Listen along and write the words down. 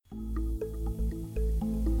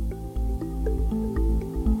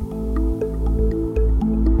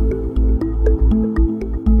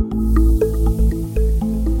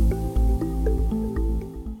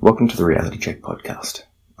Welcome to the Reality Check podcast.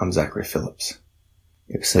 I'm Zachary Phillips.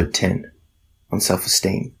 Episode 10, on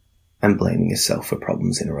self-esteem and blaming yourself for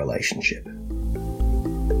problems in a relationship.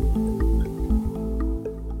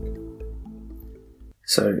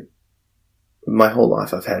 So, my whole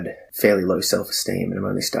life I've had fairly low self-esteem, and I'm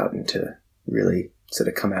only starting to really sort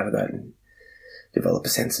of come out of that and develop a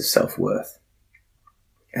sense of self-worth.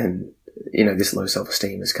 And, this low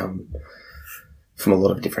self-esteem has come from a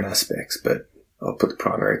lot of different aspects, but I'll put the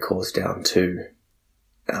primary cause down to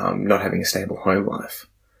not having a stable home life.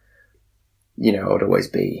 I would always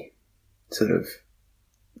be sort of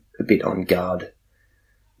a bit on guard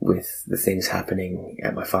with the things happening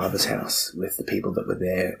at my father's house, with the people that were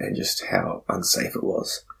there, and just how unsafe it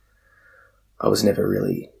was. I was never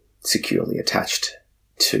really securely attached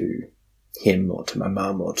to him or to my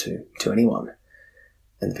mum or to anyone.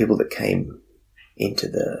 And the people that came into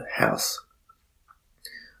the house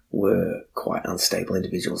were quite unstable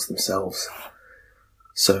individuals themselves.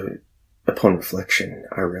 So, upon reflection,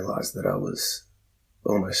 I realised that I was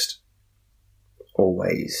almost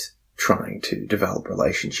always trying to develop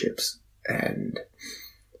relationships and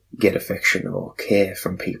get affection or care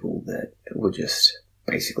from people that were just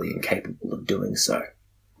basically incapable of doing so.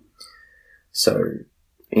 So,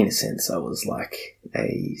 in a sense, I was like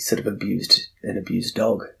a sort of abused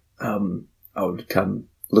dog. I would come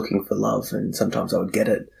looking for love, and sometimes I would get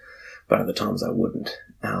it, but other times I wouldn't.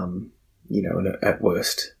 And at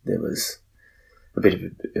worst, there was a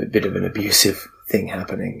bit of an abusive thing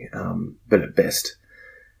happening. But at best,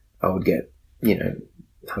 I would get,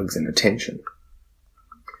 hugs and attention.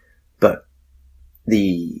 But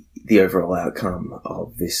the overall outcome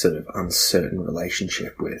of this sort of uncertain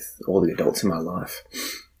relationship with all the adults in my life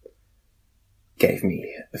gave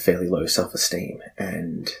me a fairly low self-esteem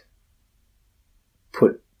and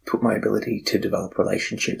put my ability to develop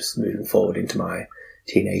relationships moving forward into my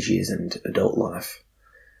teenage years and adult life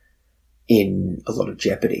in a lot of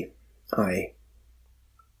jeopardy. I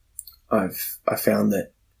found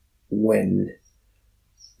that when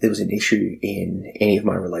there was an issue in any of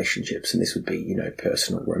my relationships, and this would be,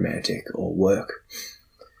 personal, romantic, or work,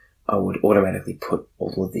 I would automatically put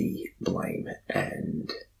all of the blame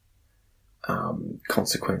and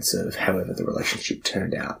consequence of however the relationship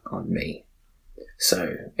turned out on me.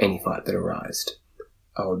 So any fight that arose,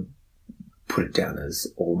 I would put it down as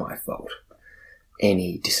all my fault.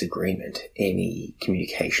 Any disagreement, any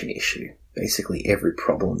communication issue, basically every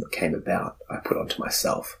problem that came about, I put onto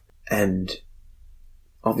myself. And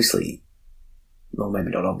obviously, well,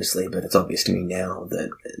 maybe not obviously, but it's obvious to me now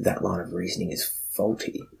that that line of reasoning is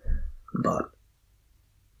faulty. But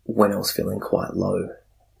when I was feeling quite low,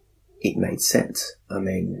 it made sense. I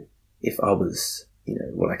mean, if I was,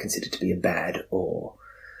 what I considered to be a bad or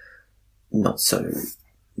not so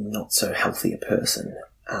healthy a person,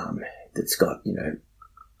 that's got,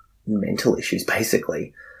 mental issues,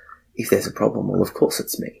 basically, if there's a problem, well, of course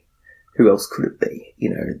it's me. Who else could it be?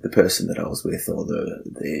 The person that I was with, or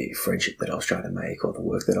the friendship that I was trying to make, or the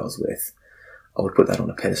work that I was with. I would put that on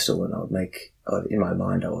a pedestal, and in my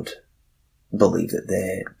mind, I would believe that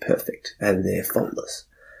they're perfect and they're faultless.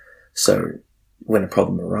 So when a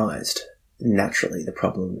problem arose, naturally the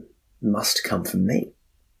problem must come from me.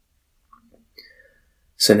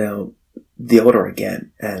 So now, the older I get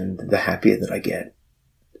and the happier that I get,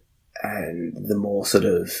 and the more sort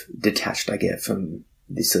of detached I get from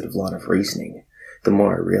this sort of line of reasoning, the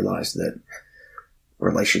more I realise that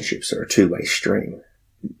relationships are a two-way stream.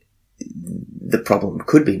 The problem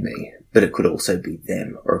could be me, but it could also be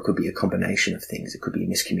them, or it could be a combination of things. It could be a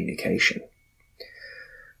miscommunication.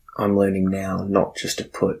 I'm learning now not just to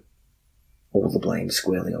put all the blame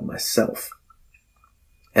squarely on myself.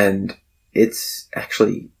 And it's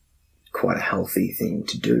actually quite a healthy thing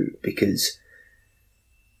to do, because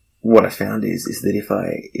what I found is that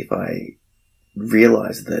if I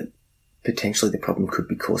realize that potentially the problem could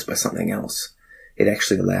be caused by something else, it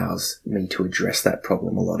actually allows me to address that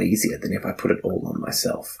problem a lot easier than if I put it all on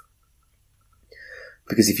myself.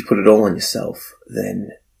 Because if you put it all on yourself,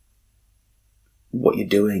 then what you're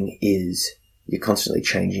doing is you're constantly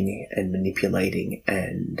changing and manipulating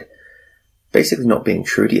and basically not being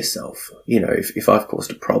true to yourself. If I've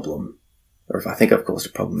caused a problem, or if I think I've caused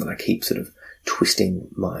a problem, then I keep sort of twisting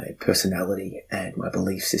my personality and my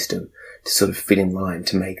belief system to sort of fit in line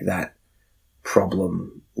to make that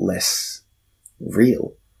problem less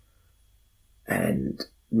real and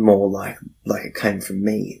more like it came from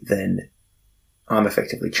me, then I'm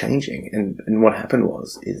effectively changing. And what happened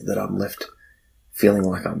is that I'm left feeling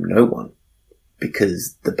like I'm no one,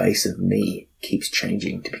 because the base of me keeps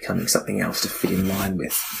changing to becoming something else to fit in line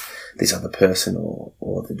with this other person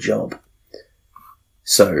or the job.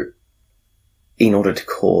 So in order to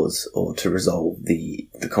cause or to resolve the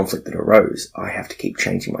conflict that arose, I have to keep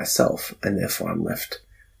changing myself, and therefore I'm left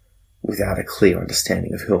without a clear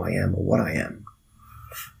understanding of who I am or what I am.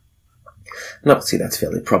 And obviously that's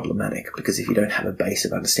fairly problematic, because if you don't have a base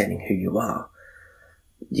of understanding who you are,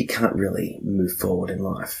 you can't really move forward in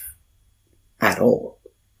life at all.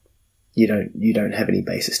 You don't have any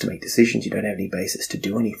basis to make decisions. You don't have any basis to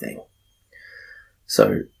do anything.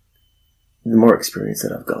 So the more experience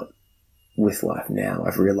that I've got with life now,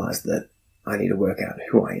 I've realized that I need to work out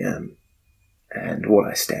who I am and what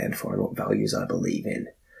I stand for and what values I believe in,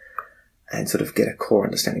 and sort of get a core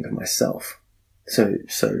understanding of myself. So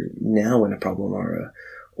now when a problem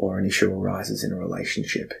or an issue arises in a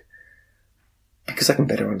relationship, because I can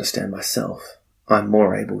better understand myself, I'm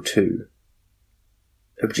more able to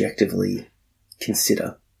objectively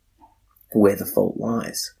consider where the fault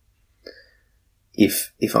lies.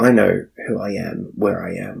 If I know who I am, where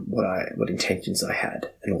I am, what intentions I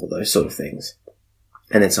had, and all those sort of things,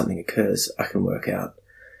 and then something occurs, I can work out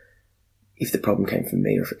if the problem came from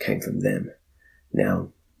me or if it came from them. Now,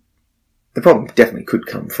 the problem definitely could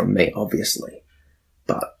come from me, obviously,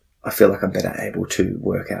 but I feel like I'm better able to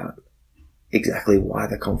work out exactly why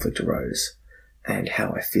the conflict arose and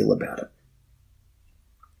how I feel about it.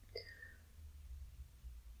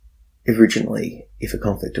 Originally, if a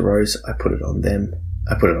conflict arose, I put it on them.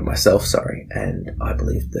 I put it on myself, and I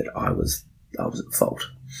believed that I was at fault.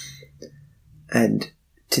 And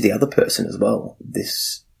to the other person as well,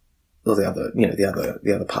 the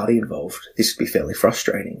other party involved, this could be fairly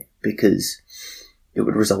frustrating, because it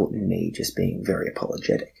would result in me just being very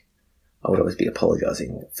apologetic. I would always be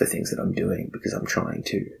apologizing for things that I'm doing because I'm trying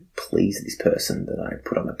to please this person that I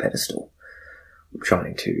put on a pedestal. I'm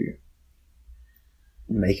trying to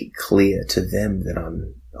make it clear to them that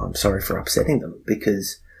I'm sorry for upsetting them,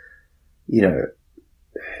 because,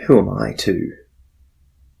 who am I to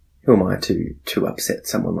upset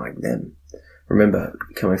someone like them? Remember,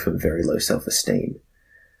 coming from very low self-esteem,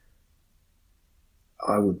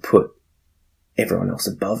 I would put everyone else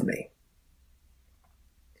above me.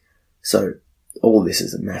 So all of this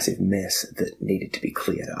is a massive mess that needed to be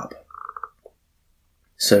cleared up.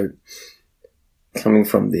 So coming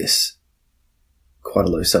from this quite a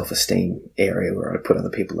low self-esteem area where I put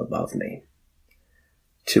other people above me,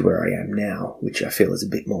 to where I am now, which I feel is a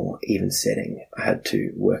bit more even setting, I had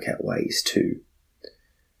to work out ways to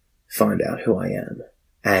find out who I am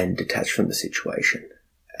and detach from the situation,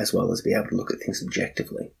 as well as be able to look at things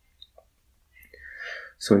objectively.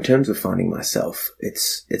 So in terms of finding myself,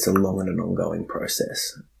 it's a long and an ongoing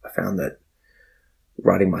process. I found that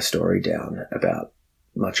writing my story down about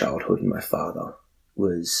my childhood and my father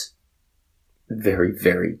was very,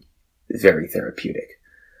 very, very therapeutic.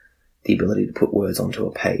 The ability to put words onto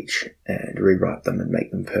a page and rewrite them and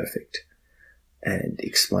make them perfect, and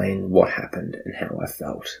explain what happened and how I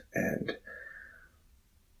felt, and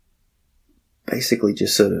basically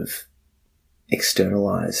just sort of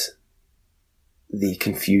externalize the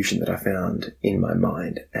confusion that I found in my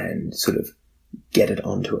mind and sort of get it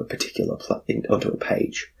onto a particular onto a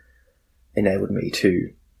page, enabled me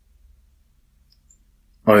to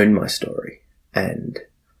own my story and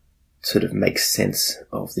sort of make sense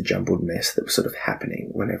of the jumbled mess that was sort of happening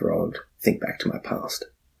whenever I would think back to my past.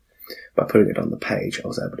 By putting it on the page, I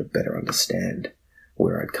was able to better understand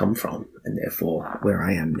where I'd come from and therefore where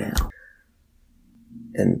I am now.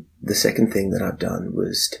 And the second thing that I've done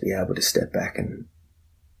was to be able to step back and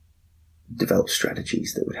develop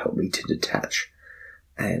strategies that would help me to detach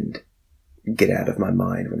and get out of my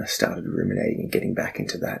mind when I started ruminating and getting back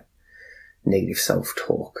into that negative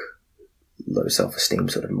self-talk, low self-esteem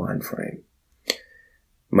sort of mind frame.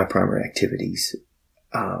 My primary activities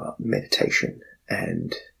are meditation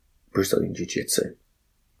and Brazilian Jiu-Jitsu.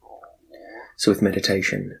 So with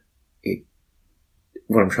meditation,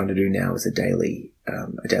 what I'm trying to do now is a daily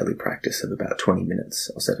practice of about 20 minutes.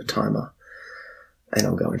 I'll set a timer and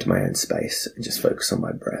I'll go into my own space and just focus on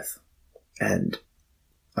my breath. And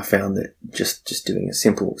I found that just doing a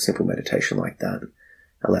simple meditation like that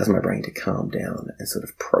allows my brain to calm down and sort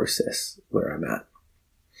of process where I'm at.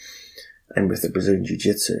 And with the Brazilian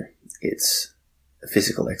Jiu-Jitsu, it's a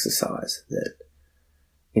physical exercise that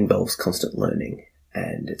involves constant learning,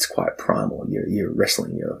 and it's quite primal. You're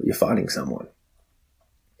wrestling, you're fighting someone.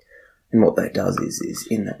 And what that does is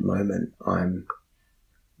in that moment, I'm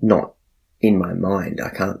not in my mind. I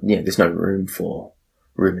can't, there's no room for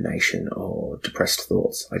rumination or depressed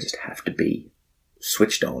thoughts. I just have to be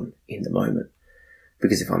switched on in the moment.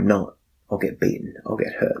 Because if I'm not, I'll get beaten, I'll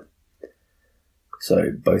get hurt.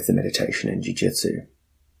 So both the meditation and jiu-jitsu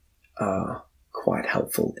are quite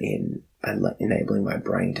helpful in enabling my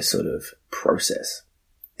brain to sort of process.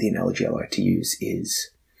 The analogy I like to use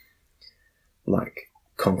is like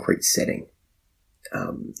concrete setting.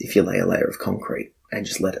 If you lay a layer of concrete and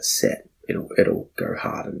just let it set, it'll go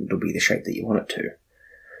hard and it'll be the shape that you want it to.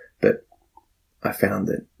 But I found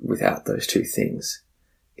that without those two things,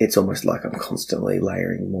 it's almost like I'm constantly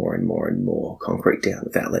layering more and more and more concrete down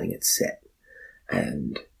without letting it set.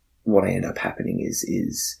 And what I end up happening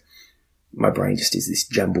is my brain just is this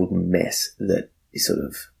jumbled mess that is sort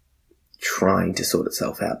of trying to sort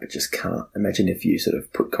itself out, but just can't. Imagine if you sort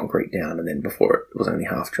of put concrete down and then before it was only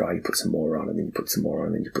half dry, you put some more on, and then you put some more on,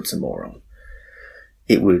 and then you put some more on.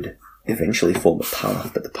 It would eventually form a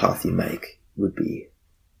path, but the path you make would be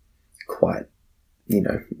quite,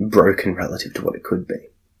 broken relative to what it could be.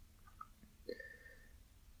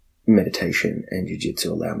 Meditation and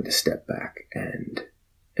jiu-jitsu allow me to step back and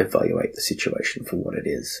evaluate the situation for what it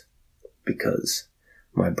is, because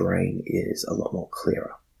my brain is a lot more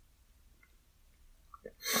clearer.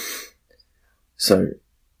 So,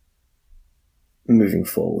 moving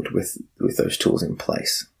forward with those tools in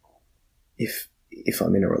place, if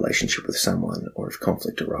I'm in a relationship with someone or if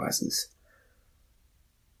conflict arises,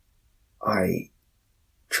 I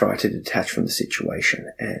try to detach from the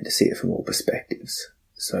situation and see it from all perspectives.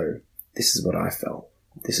 So, this is what I felt.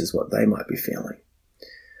 This is what they might be feeling.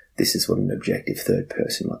 This is what an objective third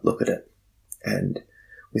person might look at it. And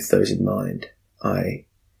with those in mind, I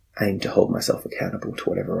aim to hold myself accountable to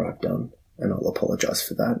whatever I've done, and I'll apologise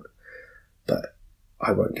for that. But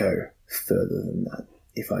I won't go further than that.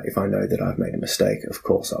 If I know that I've made a mistake, of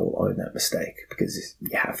course I will own that mistake, because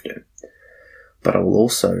you have to. But I will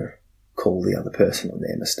also call the other person on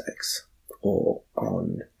their mistakes, or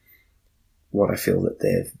on what I feel that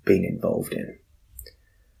they've been involved in.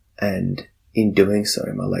 And in doing so,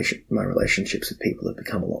 my relationships with people have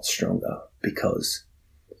become a lot stronger, because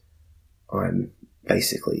I'm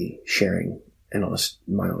basically sharing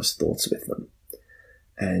my honest thoughts with them.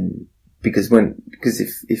 And because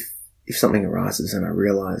if something arises and I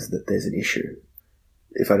realize that there's an issue,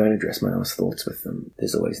 if I don't address my honest thoughts with them,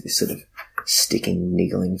 there's always this sort of sticking,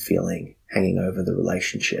 niggling feeling hanging over the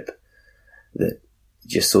relationship that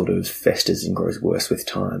just sort of festers and grows worse with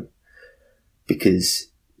time. Because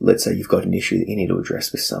let's say you've got an issue that you need to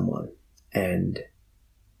address with someone and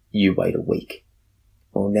you wait a week.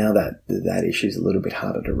 Well, now that issue is a little bit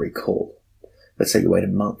harder to recall. Let's say you wait a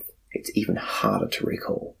month. It's even harder to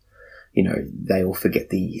recall. They all forget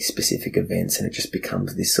the specific events and it just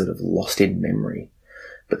becomes this sort of lost in memory.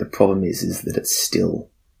 But the problem is that it's still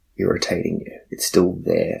irritating you. It's still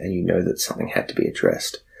there, and you know that something had to be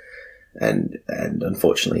addressed. And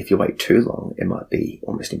unfortunately, if you wait too long, it might be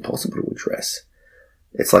almost impossible to address.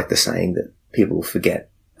 It's like the saying that people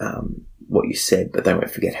forget what you said, but they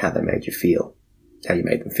won't forget how they made you feel, how you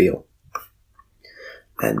made them feel.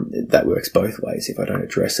 And that works both ways. If I don't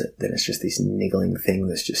address it, then it's just this niggling thing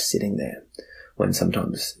that's just sitting there, when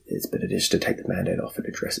sometimes it's better just to take the Band-Aid off and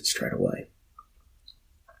address it straight away.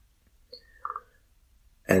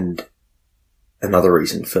 And another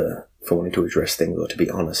reason for wanting to address things or to be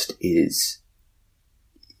honest is,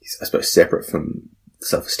 I suppose, separate from the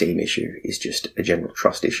self-esteem issue, is just a general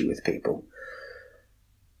trust issue with people.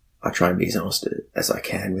 I try and be as honest as I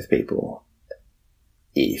can with people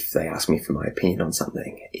if they ask me for my opinion on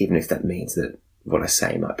something, even if that means that what I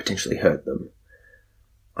say might potentially hurt them.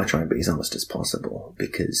 I try and be as honest as possible,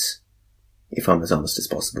 because if I'm as honest as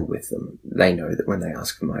possible with them, they know that when they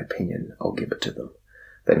ask for my opinion, I'll give it to them.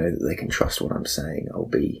 They know that they can trust what I'm saying. I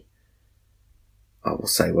will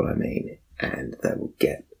say what I mean, and they will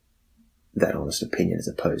get that honest opinion, as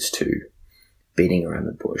opposed to beating around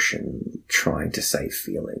the bush and trying to save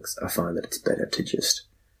feelings. I find that it's better to just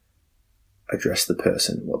address the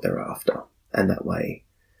person, what they're after, and that way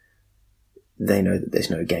they know that there's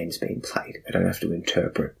no games being played. They don't have to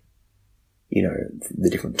interpret, the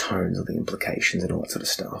different tones or the implications and all that sort of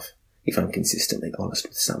stuff. If I'm consistently honest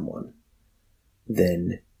with someone,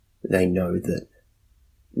 then they know that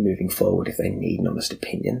moving forward, if they need an honest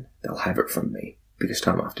opinion, they'll have it from me, because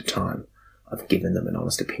time after time I've given them an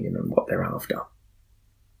honest opinion on what they're after.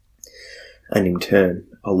 And in turn,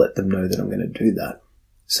 I'll let them know that I'm going to do that,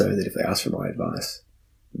 so that if they ask for my advice,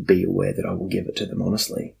 be aware that I will give it to them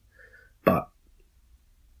honestly. But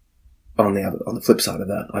on the flip side of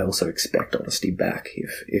that, I also expect honesty back.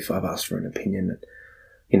 If I've asked for an opinion,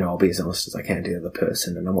 I'll be as honest as I can to the other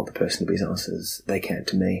person, and I want the person to be as honest as they can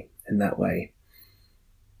to me. And that way,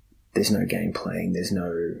 there's no game playing, there's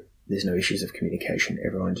no issues of communication.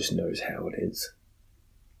 Everyone just knows how it is.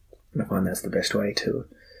 And I find that's the best way to,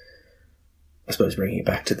 I suppose, bringing it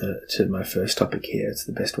back to my first topic here, it's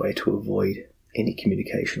the best way to avoid any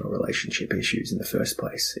communication or relationship issues in the first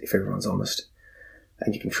place. If everyone's honest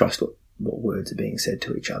and you can trust what words are being said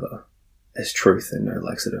to each other as truth and no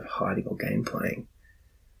sort of hiding or game playing,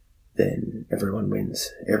 then everyone wins.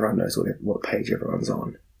 Everyone knows what page everyone's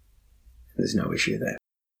on. There's no issue there.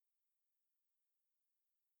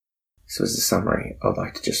 So as a summary, I'd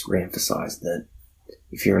like to just re-emphasize that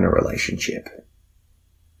if you're in a relationship,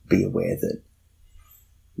 be aware that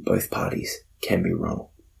both parties can be wrong.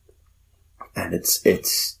 And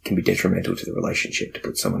it's can be detrimental to the relationship to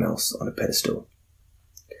put someone else on a pedestal,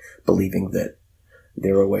 believing that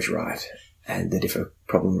they're always right and that if a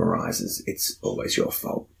problem arises, it's always your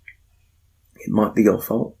fault. It might be your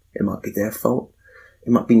fault. It might be their fault.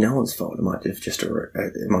 It might be no one's fault. It might have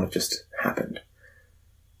just happened.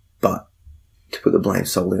 But to put the blame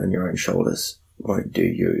solely on your own shoulders won't do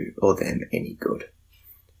you or them any good.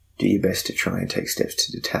 Do your best to try and take steps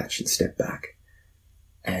to detach and step back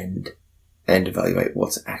and evaluate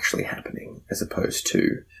what's actually happening as opposed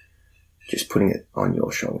to just putting it on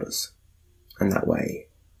your shoulders. And that way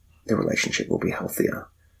the relationship will be healthier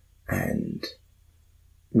and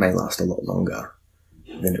may last a lot longer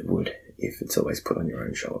than it would if it's always put on your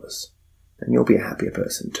own shoulders. And you'll be a happier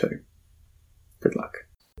person too. Good luck.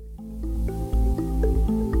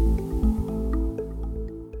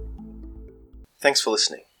 Thanks for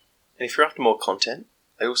listening. And if you're after more content,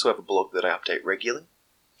 I also have a blog that I update regularly,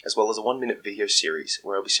 as well as a 1-minute video series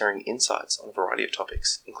where I'll be sharing insights on a variety of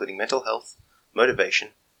topics, including mental health, motivation,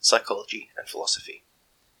 psychology, and philosophy.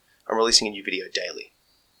 I'm releasing a new video daily.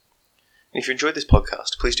 And if you enjoyed this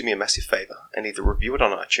podcast, please do me a massive favour and either review it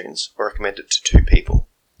on iTunes or recommend it to 2 people.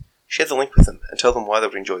 Share the link with them and tell them why they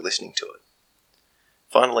would enjoy listening to it.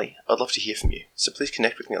 Finally, I'd love to hear from you, so please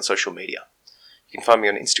connect with me on social media. You can find me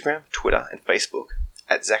on Instagram, Twitter, and Facebook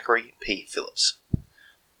at Zachary P. Phillips.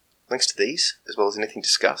 Links to these, as well as anything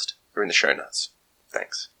discussed, are in the show notes.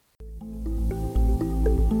 Thanks.